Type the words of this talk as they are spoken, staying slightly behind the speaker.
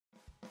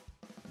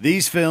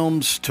These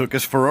films took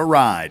us for a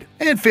ride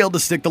and failed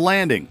to stick the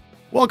landing.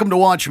 Welcome to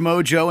Watch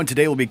Mojo, and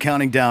today we'll be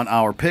counting down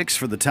our picks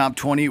for the top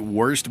 20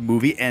 worst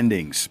movie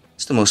endings.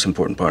 It's the most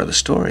important part of the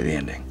story, the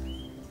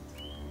ending.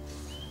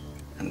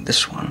 And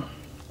this one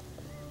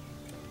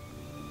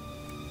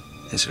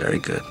is very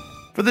good.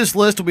 For this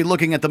list, we'll be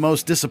looking at the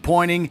most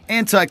disappointing,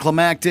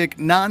 anticlimactic,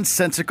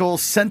 nonsensical,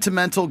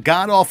 sentimental,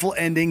 god-awful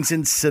endings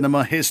in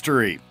cinema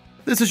history.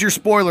 This is your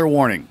spoiler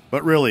warning,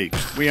 but really,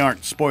 we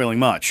aren't spoiling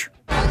much.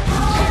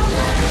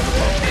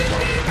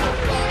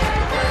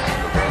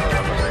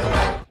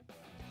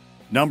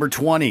 Number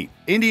 20,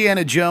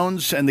 Indiana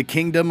Jones and the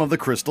Kingdom of the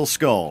Crystal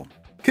Skull.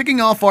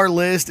 Kicking off our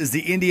list is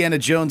the Indiana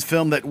Jones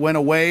film that went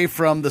away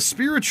from the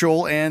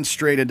spiritual and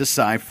straight into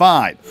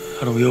sci-fi.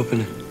 How do we open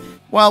it?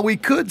 While we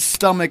could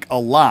stomach a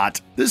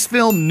lot, this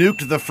film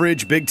nuked the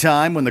fridge big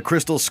time when the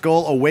Crystal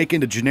Skull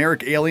awakened a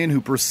generic alien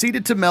who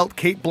proceeded to melt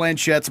Cate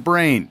Blanchett's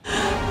brain.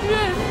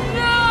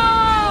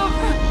 No!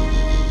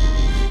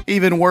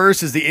 Even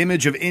worse is the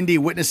image of Indy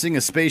witnessing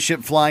a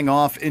spaceship flying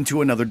off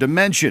into another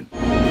dimension.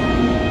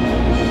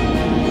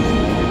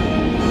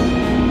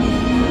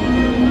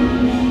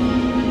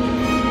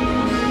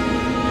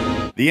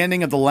 The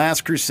ending of The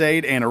Last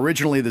Crusade and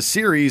originally the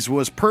series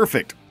was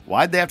perfect.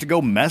 Why'd they have to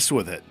go mess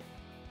with it?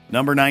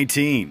 Number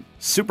 19,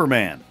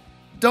 Superman.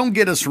 Don't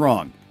get us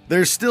wrong,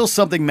 there's still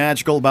something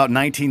magical about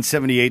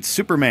 1978's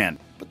Superman,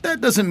 but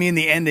that doesn't mean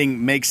the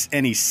ending makes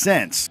any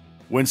sense.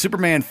 When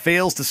Superman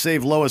fails to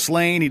save Lois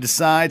Lane, he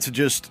decides to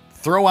just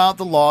throw out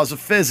the laws of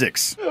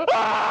physics.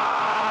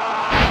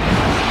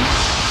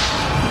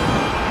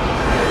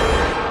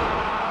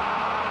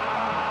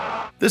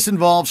 This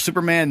involves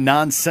Superman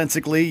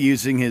nonsensically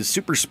using his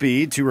super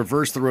speed to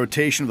reverse the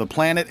rotation of the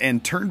planet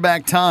and turn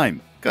back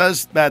time,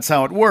 because that's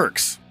how it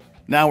works.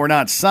 Now, we're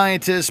not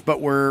scientists, but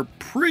we're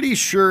pretty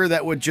sure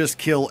that would just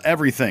kill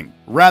everything,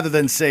 rather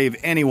than save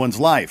anyone's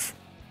life.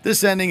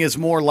 This ending is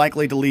more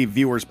likely to leave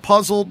viewers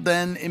puzzled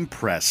than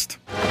impressed.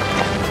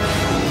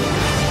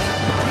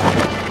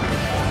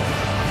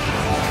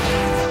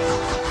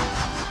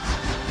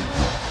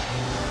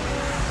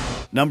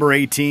 Number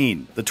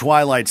 18, The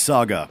Twilight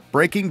Saga,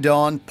 Breaking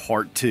Dawn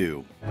Part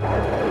 2.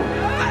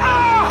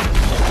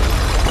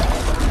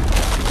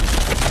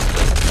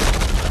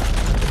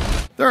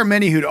 There are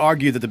many who'd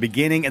argue that the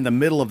beginning and the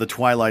middle of the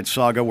Twilight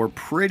Saga were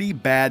pretty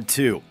bad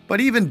too, but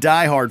even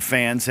die-hard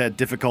fans had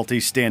difficulty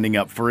standing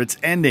up for its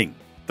ending.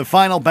 The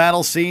final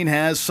battle scene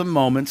has some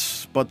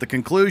moments, but the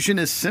conclusion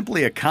is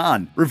simply a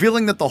con,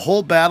 revealing that the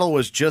whole battle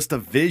was just a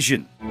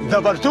vision.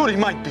 The Valkyrie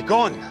might be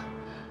gone,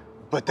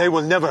 but they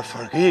will never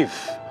forgive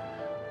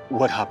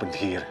what happened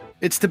here.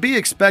 It's to be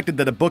expected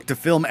that a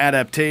book-to-film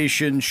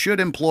adaptation should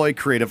employ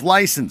creative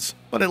license,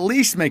 but at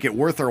least make it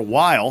worth their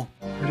while.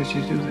 Where did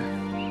you do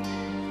that?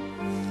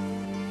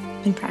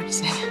 Been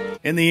practicing.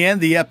 In the end,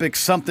 the epic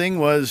something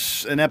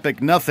was an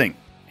epic nothing,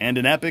 and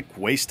an epic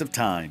waste of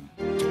time.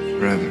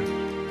 Forever.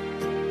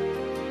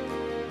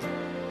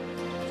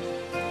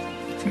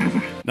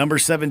 Forever. Number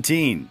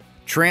 17,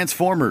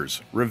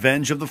 Transformers,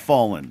 Revenge of the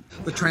Fallen.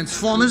 The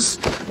Transformers,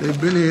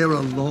 they've been here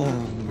a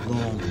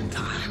long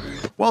time.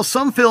 While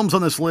some films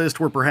on this list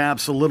were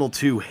perhaps a little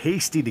too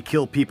hasty to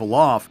kill people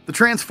off, the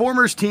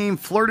Transformers team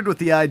flirted with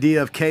the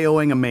idea of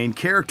KOing a main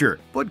character,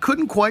 but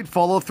couldn't quite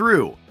follow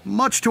through,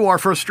 much to our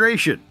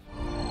frustration.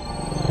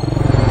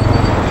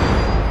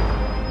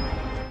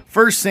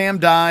 First, Sam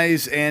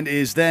dies and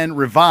is then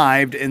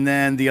revived, and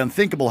then the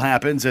unthinkable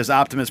happens as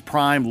Optimus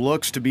Prime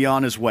looks to be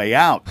on his way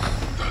out.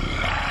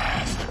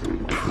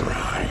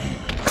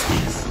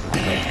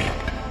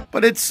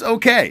 But it's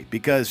okay,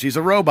 because he's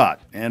a robot,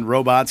 and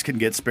robots can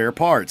get spare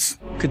parts.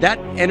 Could that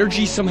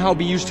energy somehow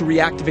be used to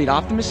reactivate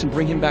Optimus and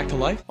bring him back to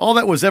life? All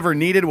that was ever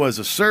needed was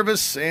a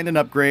service and an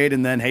upgrade,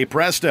 and then hey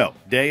presto,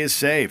 day is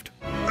saved.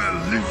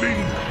 A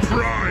living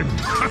prime!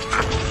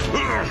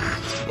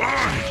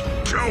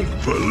 I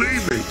don't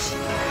believe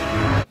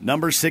it!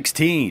 Number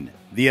 16,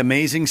 The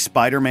Amazing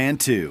Spider-Man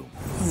 2.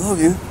 I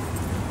love you.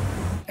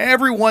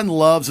 Everyone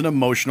loves an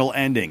emotional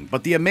ending,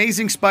 but The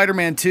Amazing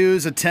Spider-Man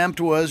 2's attempt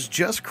was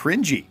just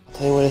cringy.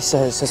 Tell you what it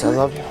says. It says, I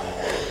love you.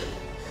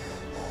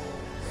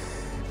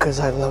 Because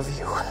I love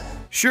you.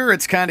 Sure,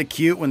 it's kinda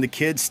cute when the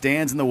kid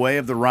stands in the way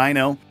of the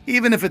Rhino,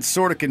 even if it's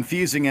sorta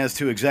confusing as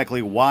to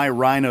exactly why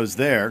Rhino's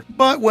there,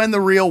 but when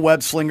the real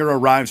web-slinger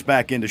arrives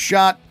back into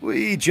shot,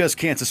 we just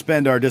can't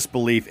suspend our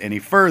disbelief any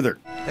further.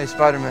 Hey,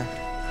 Spider-Man.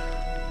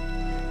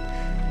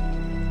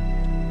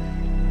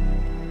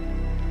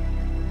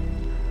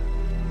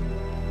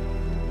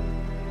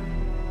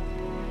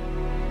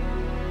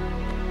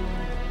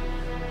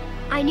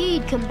 I knew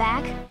you'd come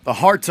back. The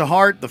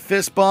heart-to-heart, the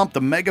fist bump,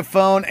 the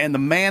megaphone, and the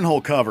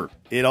manhole cover.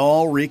 It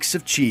all reeks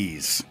of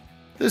cheese.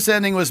 This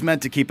ending was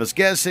meant to keep us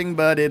guessing,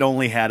 but it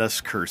only had us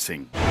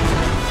cursing.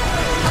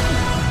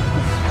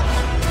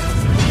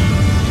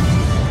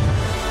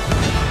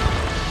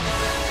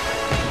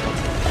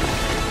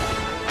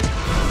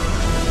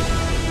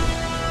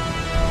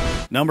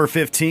 Number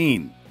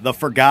 15, The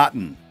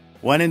Forgotten.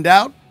 When in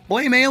doubt,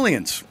 blame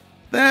aliens.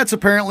 That's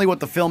apparently what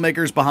the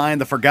filmmakers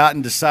behind The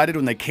Forgotten decided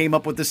when they came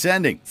up with this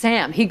ending.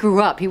 Sam, he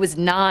grew up. He was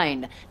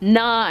 9.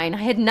 9. I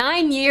had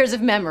 9 years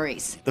of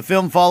memories. The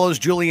film follows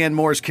Julianne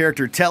Moore's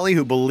character Telly,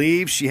 who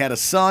believes she had a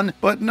son,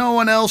 but no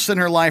one else in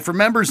her life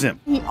remembers him.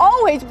 He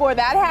always wore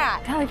that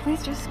hat. Telly,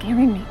 please, you're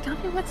scaring me. Tell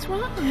me what's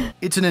wrong.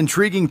 It's an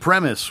intriguing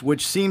premise,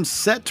 which seems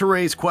set to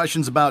raise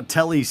questions about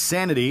Telly's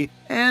sanity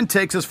and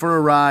takes us for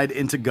a ride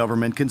into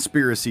government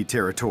conspiracy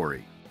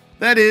territory.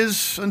 That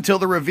is, until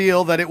the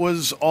reveal that it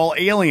was all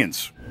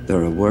aliens.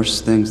 There are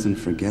worse things than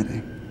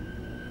forgetting.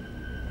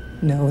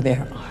 No,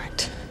 there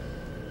aren't.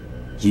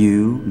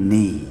 You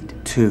need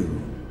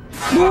to.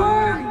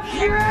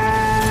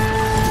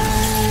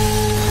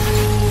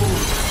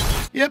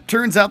 Yep,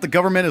 turns out the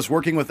government is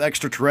working with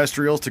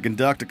extraterrestrials to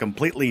conduct a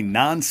completely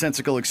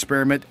nonsensical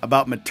experiment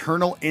about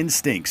maternal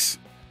instincts.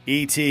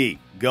 E.T.,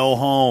 go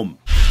home.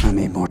 I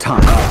need more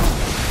time.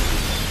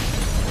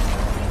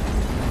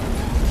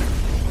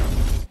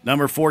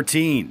 Number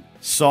 14,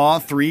 Saw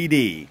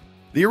 3D.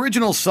 The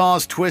original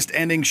Saw's twist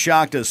ending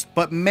shocked us,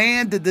 but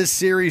man did this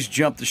series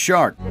jump the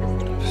shark.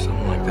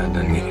 Something like that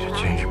doesn't get you to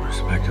change your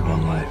perspective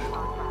on life.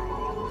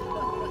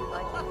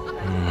 I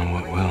don't know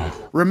what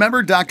will.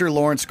 Remember Dr.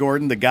 Lawrence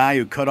Gordon, the guy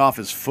who cut off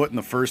his foot in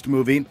the first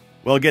movie?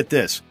 Well, get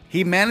this.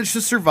 He managed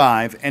to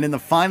survive, and in the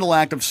final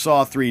act of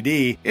Saw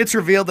 3D, it's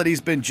revealed that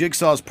he's been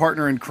Jigsaw's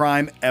partner in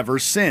crime ever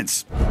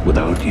since.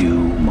 Without you,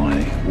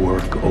 my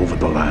work over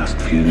the last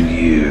few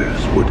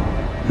years would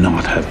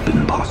not have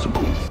been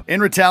possible. In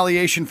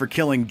retaliation for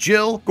killing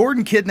Jill,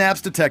 Gordon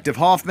kidnaps Detective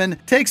Hoffman,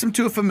 takes him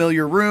to a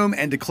familiar room,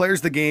 and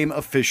declares the game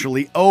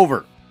officially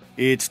over.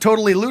 It's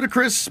totally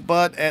ludicrous,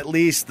 but at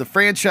least the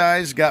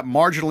franchise got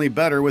marginally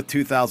better with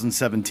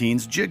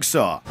 2017's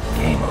Jigsaw.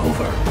 Game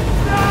over.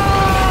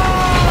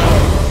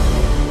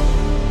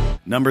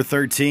 Number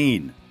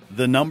 13,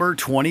 The Number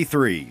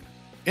 23.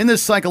 In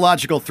this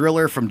psychological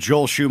thriller from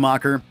Joel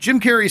Schumacher, Jim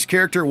Carrey's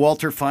character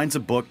Walter finds a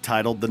book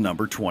titled The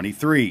Number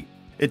 23.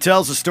 It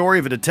tells the story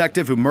of a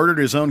detective who murdered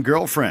his own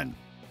girlfriend.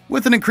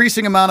 With an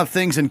increasing amount of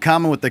things in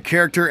common with the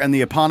character and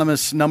the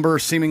eponymous number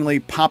seemingly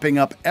popping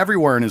up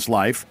everywhere in his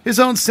life, his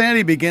own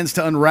sanity begins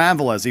to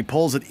unravel as he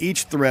pulls at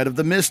each thread of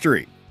the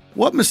mystery.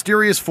 What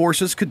mysterious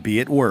forces could be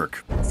at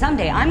work?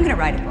 Someday I'm gonna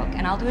write a book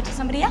and I'll do it to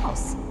somebody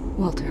else.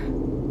 Walter.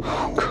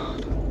 Oh,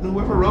 God.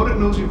 Whoever wrote it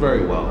knows you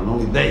very well, and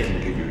only they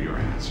can give you your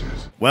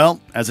answers. Well,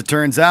 as it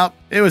turns out,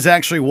 it was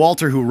actually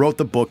Walter who wrote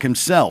the book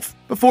himself,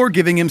 before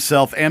giving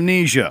himself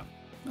amnesia.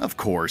 Of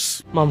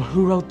course. Mom,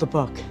 who wrote the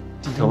book?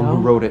 Do you Tell him know?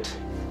 who wrote it.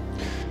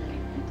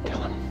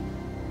 Tell him.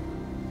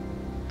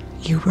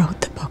 You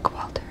wrote the book,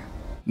 Walter.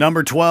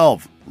 Number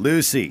 12,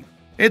 Lucy.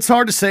 It's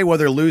hard to say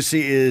whether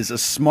Lucy is a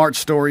smart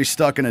story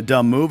stuck in a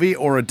dumb movie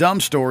or a dumb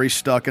story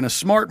stuck in a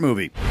smart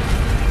movie.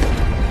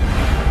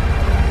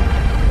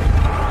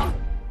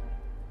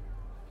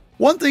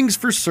 One thing's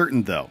for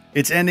certain, though.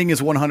 Its ending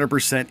is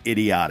 100%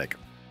 idiotic.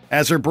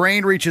 As her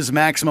brain reaches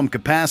maximum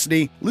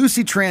capacity,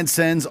 Lucy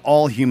transcends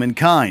all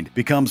humankind,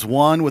 becomes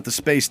one with the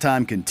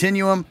space-time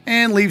continuum,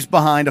 and leaves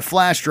behind a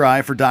flash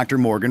drive for Dr.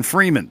 Morgan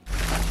Freeman.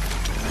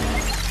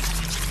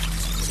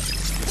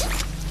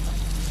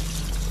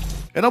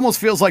 It almost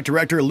feels like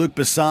director Luc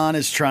Besson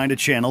is trying to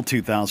channel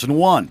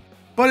 2001.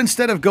 But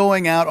instead of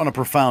going out on a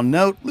profound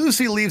note,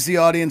 Lucy leaves the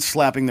audience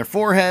slapping their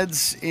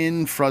foreheads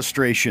in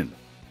frustration.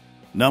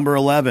 Number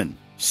 11,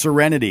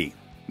 Serenity.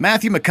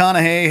 Matthew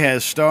McConaughey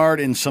has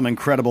starred in some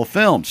incredible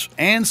films,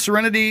 and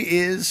Serenity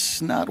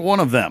is not one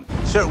of them.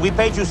 Sir, we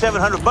paid you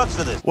 $700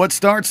 for this. What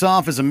starts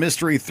off as a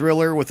mystery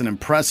thriller with an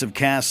impressive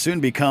cast soon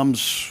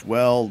becomes,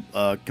 well,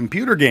 a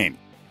computer game.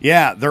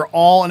 Yeah, they're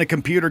all in a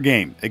computer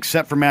game,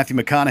 except for Matthew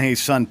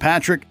McConaughey's son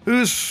Patrick,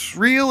 who's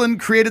real and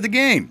created the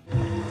game.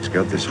 He's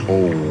got this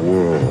whole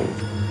world.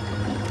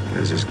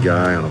 There's this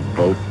guy on a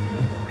boat,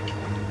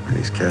 and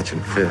he's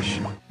catching fish.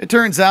 It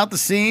turns out the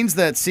scenes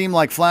that seem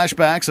like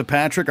flashbacks of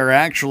Patrick are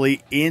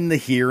actually in the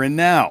here and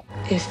now.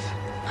 If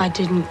I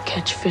didn't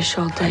catch fish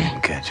all day. I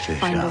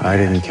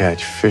didn't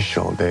catch fish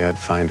all day. I'd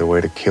find a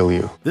way to kill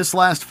you. This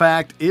last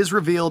fact is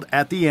revealed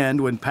at the end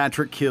when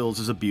Patrick kills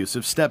his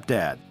abusive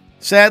stepdad.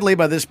 Sadly,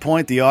 by this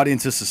point, the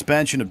audience's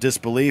suspension of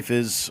disbelief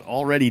is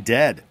already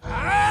dead.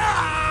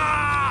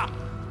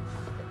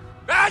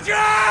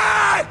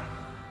 Patrick!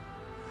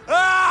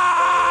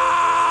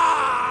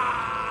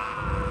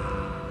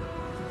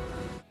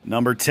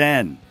 Number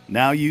 10,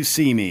 Now You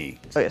See Me.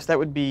 Oh yes, that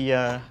would be,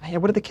 yeah,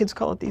 what do the kids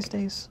call it these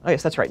days? Oh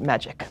yes, that's right,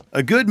 magic.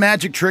 A good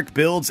magic trick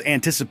builds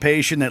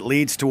anticipation that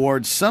leads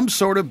towards some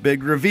sort of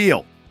big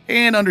reveal.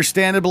 And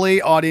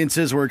understandably,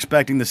 audiences were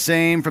expecting the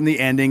same from the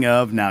ending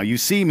of Now You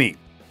See Me.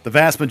 The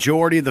vast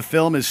majority of the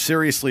film is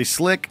seriously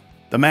slick,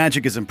 the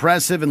magic is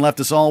impressive, and left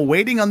us all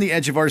waiting on the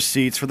edge of our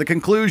seats for the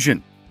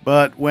conclusion.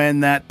 But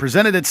when that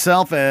presented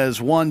itself as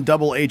one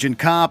double-agent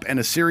cop and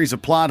a series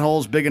of plot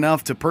holes big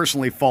enough to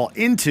personally fall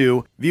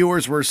into,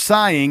 viewers were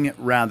sighing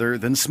rather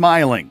than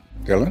smiling.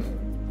 Dylan?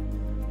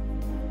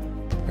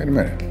 Wait a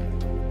minute.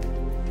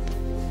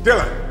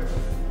 Dylan,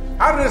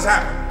 how did this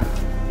happen?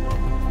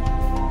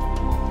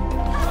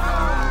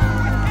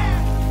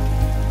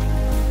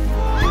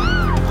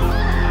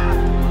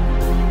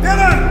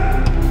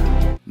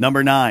 Dinner!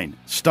 Number 9.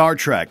 Star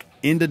Trek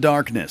Into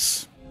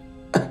Darkness.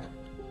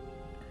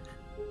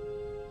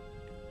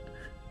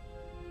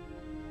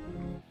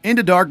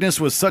 Into Darkness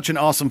was such an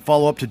awesome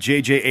follow-up to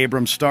J.J.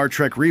 Abrams' Star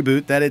Trek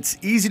reboot that it's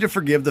easy to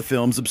forgive the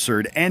film's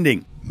absurd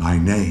ending. My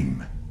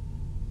name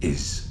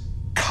is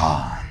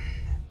Khan.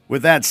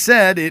 With that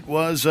said, it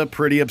was a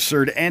pretty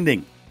absurd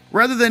ending.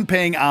 Rather than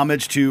paying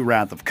homage to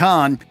Wrath of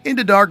Khan,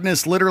 Into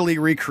Darkness literally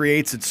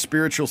recreates its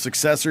spiritual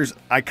successor's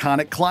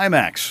iconic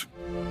climax.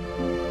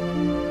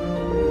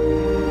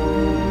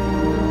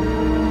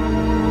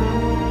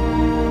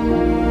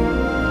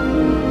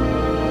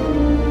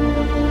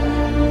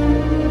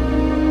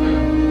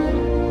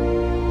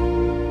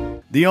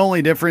 The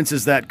only difference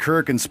is that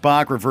Kirk and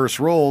Spock reverse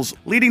roles,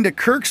 leading to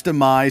Kirk's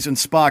demise and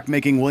Spock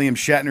making William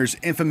Shatner's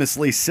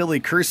infamously silly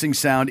cursing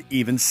sound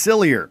even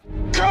sillier.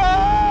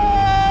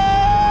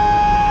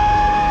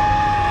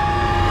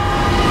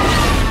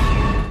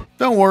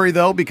 Don't worry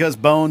though, because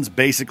Bones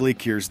basically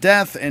cures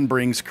death and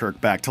brings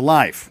Kirk back to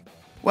life.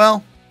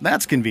 Well,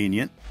 that's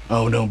convenient.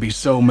 Oh, don't be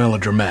so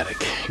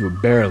melodramatic. You were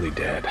barely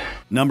dead.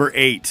 Number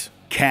 8.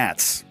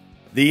 Cats.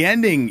 The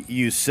ending,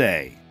 you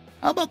say?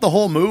 How about the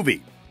whole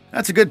movie?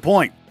 That's a good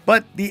point,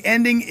 but the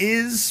ending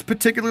is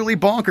particularly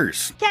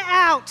bonkers. Get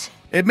out!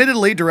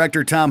 Admittedly,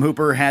 director Tom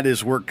Hooper had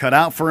his work cut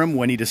out for him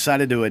when he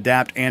decided to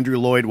adapt Andrew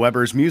Lloyd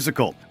Webber's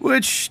musical,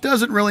 which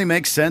doesn't really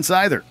make sense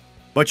either.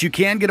 But you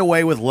can get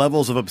away with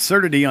levels of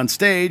absurdity on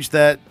stage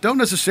that don't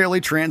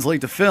necessarily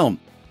translate to film.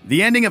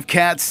 The ending of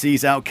Cats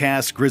sees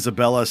outcast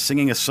Grisabella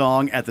singing a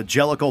song at the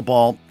Jellicle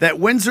Ball that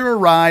wins her a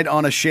ride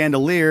on a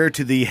chandelier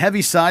to the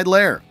Heaviside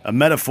Lair, a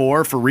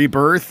metaphor for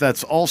rebirth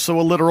that's also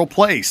a literal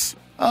place.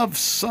 Of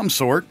some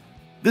sort.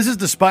 This is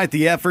despite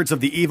the efforts of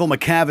the evil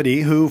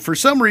McCavity, who for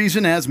some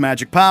reason has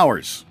magic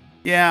powers.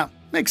 Yeah,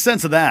 makes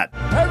sense of that.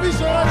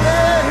 Heaviside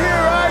Lair,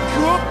 here I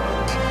come.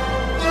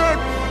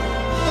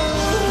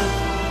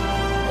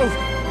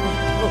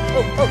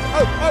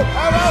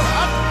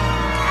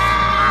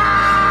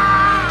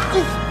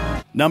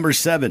 Number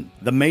 7.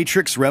 The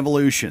Matrix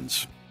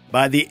Revolutions.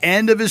 By the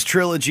end of his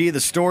trilogy, the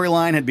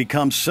storyline had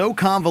become so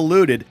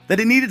convoluted that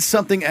it needed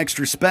something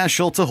extra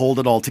special to hold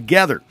it all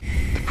together.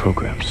 The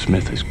program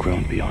Smith has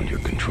grown beyond your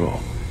control.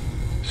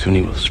 Soon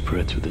he will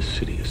spread through the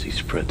city as he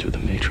spread through the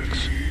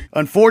Matrix.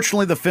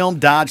 Unfortunately, the film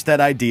dodged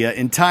that idea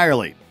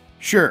entirely.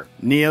 Sure,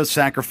 Neo's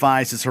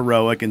sacrifice is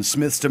heroic and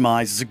Smith's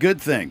demise is a good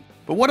thing.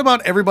 But what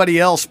about everybody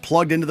else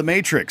plugged into the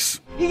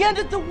Matrix? He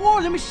ended the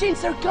war. The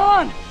machines are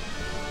gone.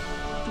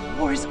 The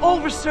war is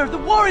over, sir. The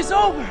war is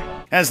over.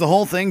 Has the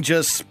whole thing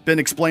just been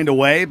explained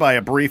away by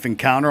a brief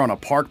encounter on a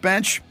park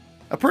bench?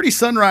 A pretty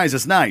sunrise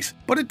is nice,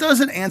 but it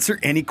doesn't answer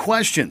any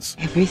questions.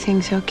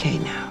 Everything's okay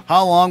now.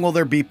 How long will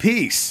there be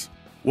peace?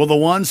 Will the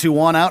ones who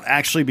want out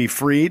actually be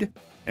freed?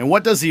 And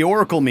what does the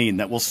Oracle mean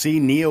that we'll see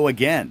Neo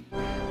again?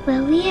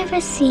 Will we ever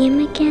see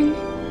him again?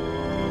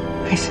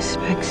 I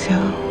suspect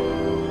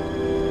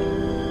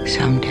so.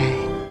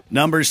 Someday.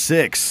 Number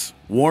 6.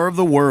 War of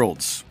the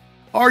Worlds.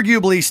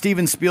 Arguably,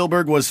 Steven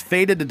Spielberg was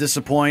fated to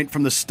disappoint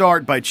from the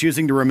start by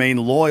choosing to remain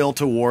loyal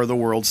to War of the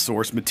Worlds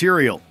source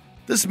material.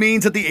 This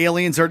means that the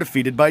aliens are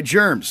defeated by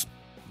germs.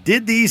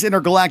 Did these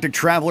intergalactic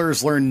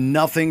travelers learn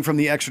nothing from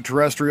the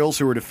extraterrestrials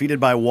who were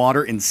defeated by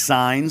water and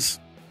signs?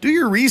 Do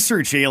your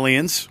research,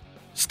 aliens!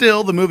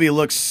 Still, the movie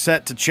looks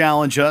set to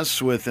challenge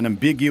us with an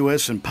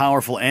ambiguous and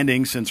powerful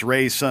ending since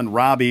Rey's son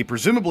Robbie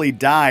presumably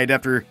died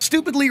after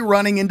stupidly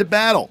running into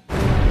battle.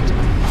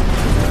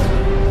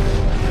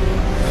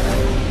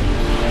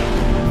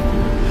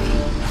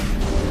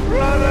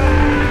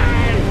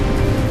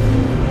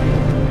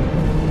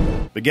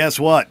 But guess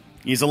what?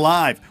 He's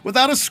alive,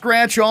 without a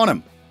scratch on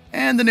him.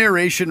 And the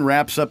narration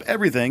wraps up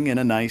everything in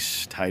a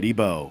nice, tidy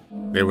bow.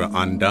 They were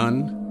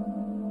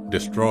undone,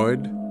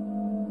 destroyed,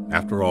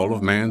 after all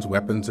of man's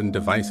weapons and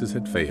devices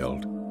had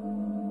failed,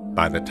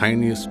 by the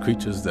tiniest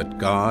creatures that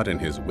God in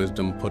his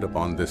wisdom put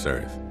upon this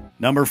earth.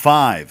 Number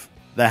 5.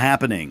 The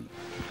Happening.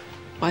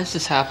 Why is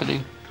this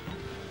happening?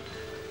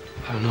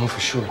 I don't know for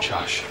sure,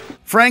 Josh.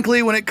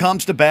 Frankly, when it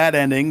comes to bad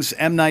endings,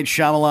 M. Night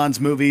Shyamalan's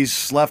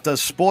movies left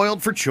us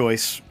spoiled for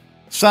choice.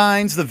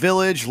 Signs, The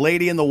Village,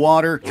 Lady in the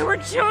Water. There were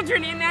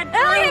children in that room.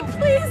 Elliot,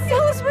 please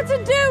tell us what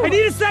to do. I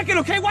need a second,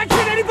 okay? Why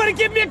can't anybody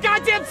give me a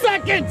goddamn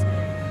second?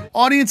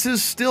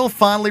 Audiences still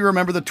fondly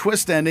remember the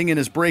twist ending in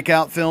his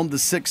breakout film The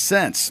Sixth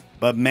Sense,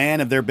 but man,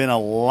 have there been a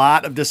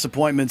lot of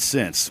disappointments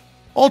since.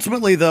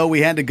 Ultimately, though,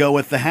 we had to go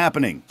with The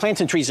Happening. Plants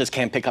and trees just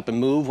can't pick up and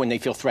move when they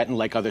feel threatened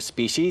like other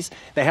species.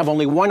 They have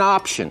only one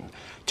option: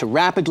 to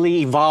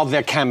rapidly evolve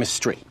their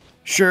chemistry.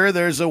 Sure,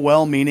 there's a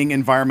well-meaning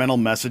environmental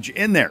message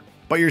in there,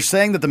 but you're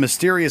saying that the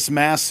mysterious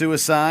mass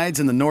suicides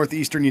in the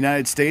northeastern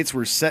United States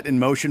were set in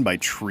motion by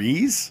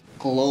trees?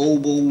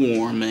 Global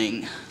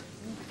warming.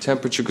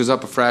 Temperature goes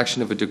up a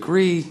fraction of a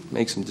degree,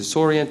 makes them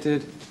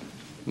disoriented.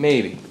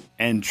 Maybe.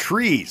 And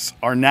trees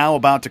are now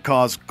about to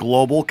cause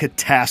global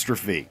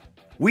catastrophe.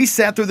 We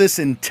sat through this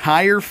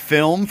entire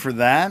film for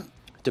that?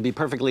 To be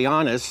perfectly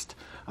honest,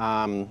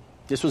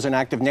 this was an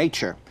act of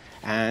nature,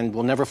 and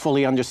we'll never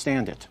fully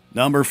understand it.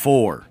 Number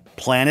 4.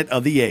 Planet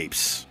of the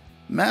Apes,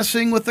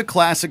 messing with the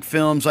classic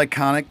film's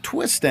iconic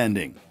twist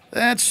ending.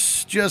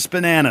 That's just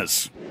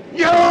bananas.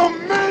 You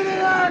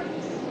maniacs!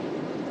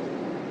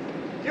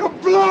 You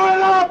blew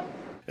it up!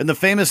 In the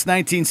famous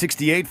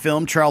 1968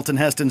 film, Charlton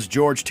Heston's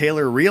George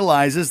Taylor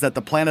realizes that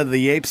the Planet of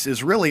the Apes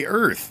is really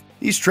Earth.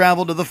 He's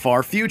traveled to the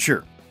far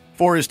future.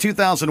 For his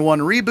 2001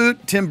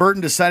 reboot, Tim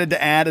Burton decided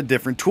to add a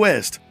different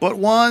twist, but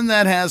one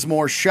that has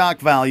more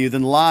shock value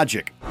than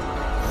logic.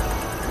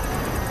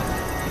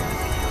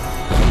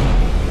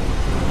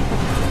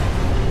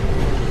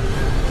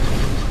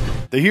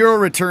 The hero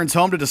returns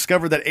home to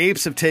discover that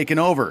apes have taken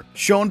over,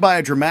 shown by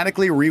a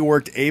dramatically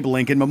reworked Abe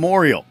Lincoln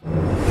Memorial.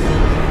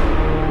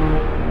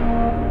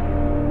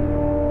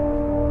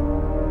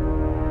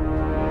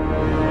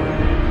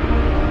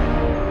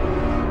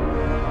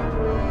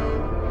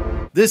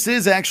 This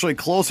is actually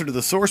closer to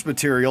the source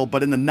material,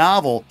 but in the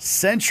novel,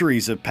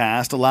 centuries have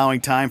passed,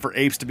 allowing time for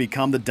apes to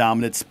become the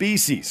dominant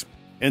species.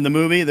 In the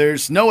movie,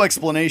 there's no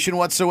explanation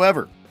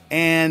whatsoever.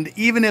 And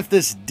even if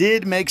this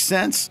did make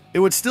sense, it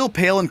would still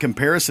pale in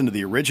comparison to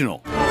the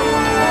original.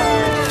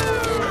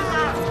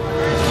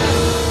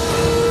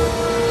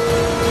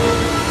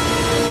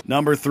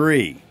 Number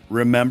 3,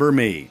 Remember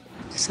Me.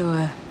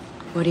 So,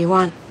 what do you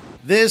want?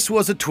 This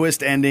was a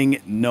twist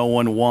ending no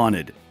one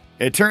wanted.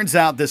 It turns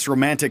out this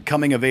romantic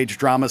coming-of-age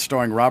drama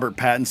starring Robert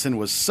Pattinson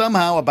was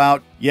somehow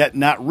about, yet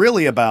not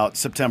really about,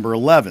 September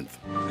 11th.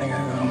 I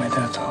gotta go to my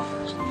dad's office.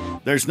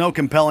 There's no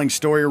compelling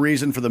story or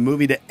reason for the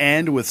movie to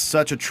end with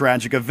such a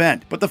tragic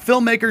event, but the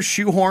filmmakers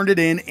shoehorned it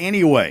in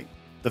anyway.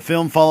 The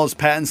film follows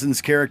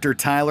Pattinson's character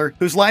Tyler,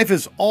 whose life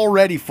is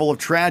already full of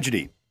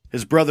tragedy.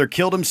 His brother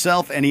killed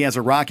himself and he has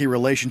a rocky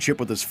relationship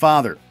with his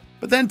father.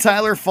 But then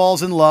Tyler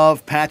falls in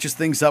love, patches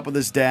things up with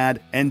his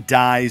dad, and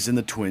dies in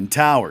the Twin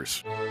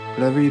Towers.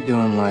 Whatever you do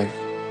in life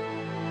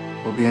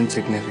will be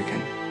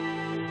insignificant.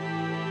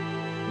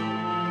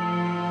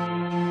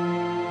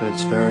 But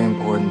it's very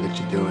important that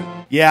you do it.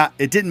 Yeah,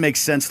 it didn't make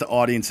sense to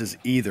audiences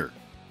either.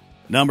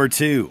 Number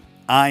 2,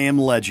 I Am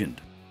Legend.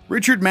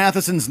 Richard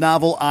Matheson's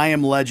novel I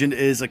Am Legend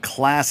is a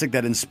classic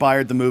that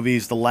inspired the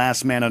movies The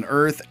Last Man on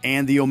Earth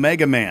and The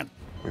Omega Man.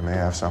 We may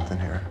have something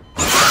here.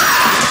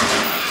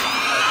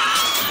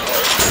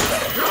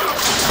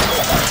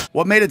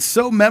 What made it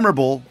so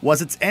memorable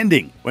was its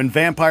ending, when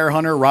vampire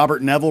hunter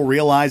Robert Neville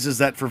realizes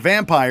that for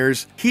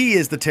vampires, he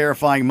is the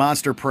terrifying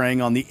monster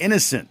preying on the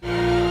innocent.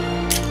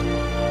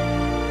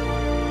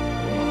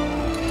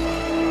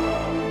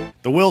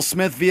 The Will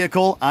Smith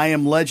vehicle, I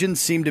Am Legend,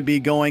 seemed to be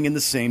going in the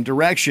same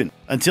direction,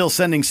 until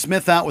sending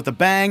Smith out with a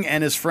bang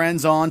and his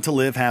friends on to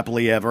live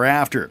happily ever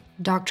after.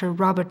 Dr.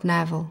 Robert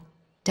Neville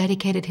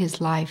dedicated his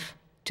life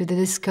to the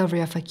discovery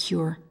of a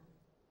cure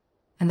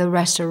and the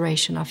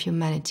restoration of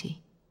humanity.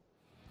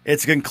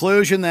 It's a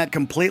conclusion that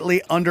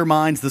completely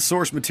undermines the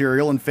source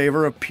material in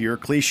favor of pure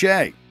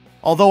cliché.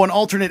 Although an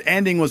alternate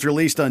ending was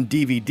released on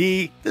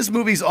DVD, this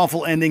movie's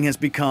awful ending has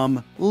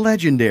become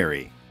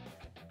legendary.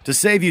 To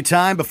save you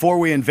time before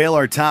we unveil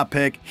our top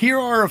pick, here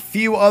are a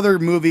few other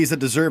movies that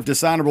deserve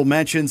dishonorable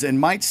mentions and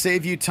might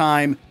save you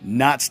time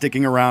not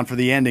sticking around for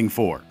the ending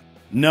for.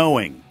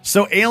 Knowing.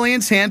 So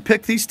aliens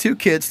handpicked these two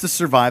kids to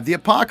survive the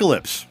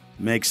apocalypse.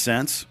 Makes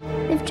sense?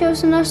 They've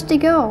chosen us to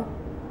go.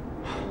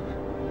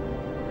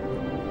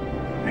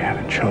 They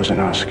haven't chosen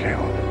us,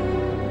 Caleb.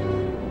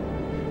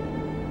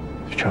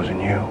 They've chosen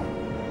you.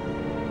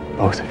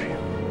 Both of you.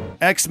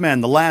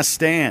 X-Men: The Last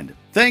Stand.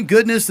 Thank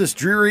goodness this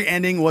dreary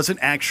ending wasn't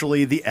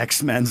actually the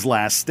X-Men's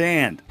Last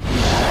Stand.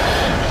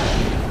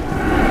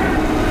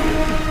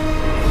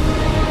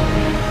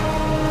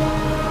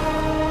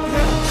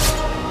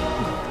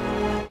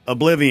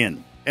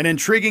 Oblivion. An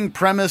intriguing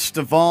premise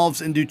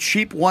devolves into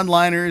cheap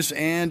one-liners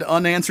and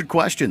unanswered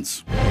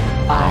questions.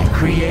 I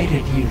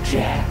created you,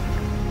 Jack.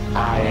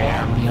 I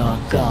am your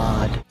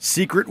god.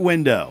 Secret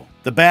Window.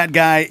 The bad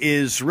guy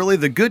is really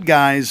the good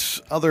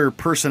guy's other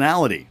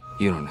personality.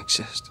 You don't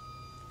exist.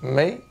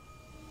 Me?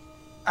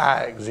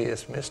 I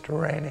exist, Mr.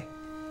 Rainey.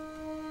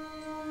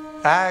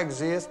 I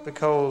exist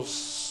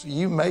because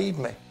you made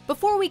me.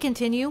 Before we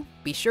continue,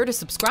 be sure to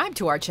subscribe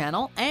to our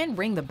channel and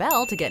ring the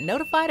bell to get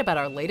notified about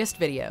our latest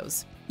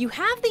videos. You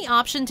have the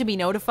option to be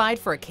notified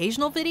for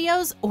occasional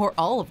videos or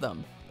all of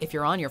them. If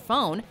you're on your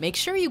phone, make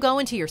sure you go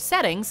into your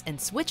settings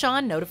and switch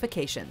on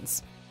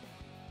notifications.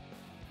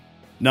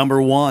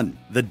 Number 1,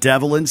 The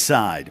Devil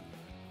Inside.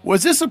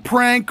 Was this a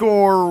prank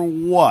or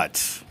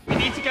what? We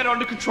need to get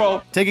under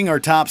control. Taking our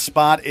top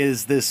spot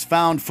is this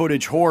found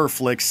footage horror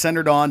flick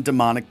centered on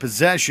demonic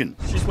possession.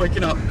 She's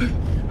waking up. I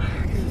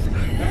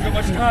haven't got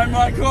much time,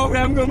 Michael. We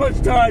haven't got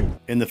much time.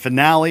 In the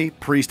finale,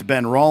 priest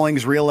Ben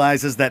Rawlings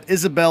realizes that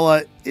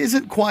Isabella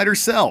isn't quite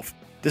herself.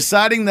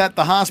 Deciding that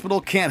the hospital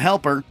can't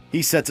help her,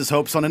 he sets his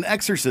hopes on an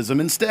exorcism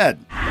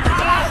instead.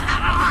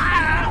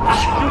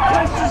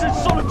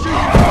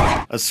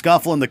 A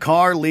scuffle in the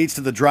car leads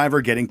to the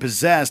driver getting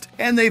possessed,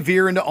 and they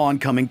veer into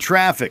oncoming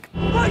traffic.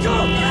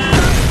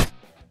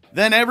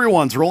 Then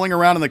everyone's rolling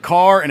around in the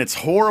car, and it's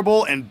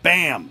horrible, and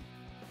bam!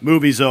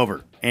 Movie's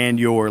over. And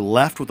you're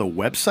left with a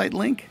website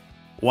link?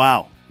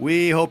 Wow,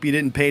 We hope you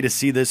didn't pay to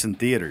see this in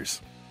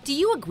theaters. Do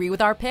you agree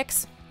with our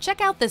picks? Check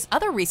out this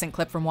other recent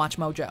clip from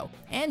WatchMojo,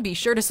 and be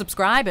sure to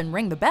subscribe and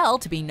ring the bell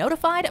to be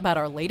notified about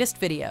our latest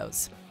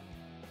videos.